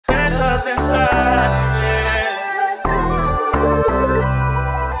love inside,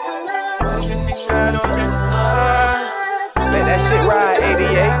 watching these shadows in blood. Let that shit ride,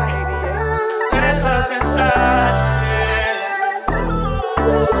 88. That love inside,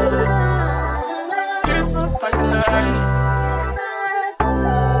 it's like a night.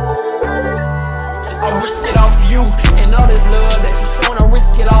 I'll risk it off you, and all this love that you showing, I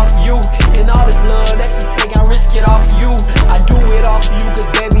risk it off you. And all this love that you take, I risk it off you. I do it off you, cause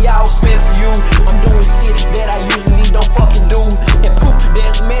baby, I was spent for you. I'm doing shit that I usually don't fucking do. And poof,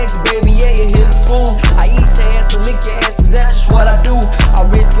 there's magic, baby, yeah, you hear the spoon. I eat your ass and lick your ass, cause that's just what I do. I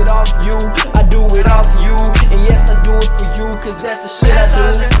risk it off you, I do it off you. And yes, I do it for you, cause that's the shit I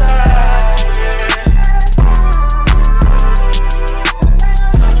do.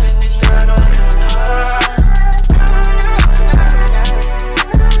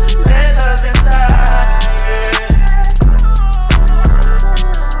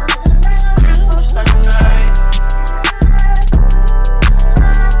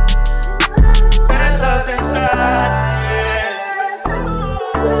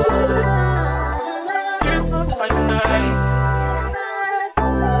 Like a night.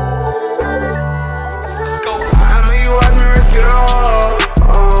 Let's go. I know you watch me risk it all.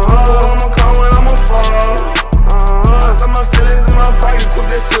 I'ma come when I'ma fall. I stop my feelings in my pocket, quit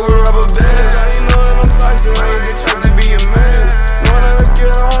that shit with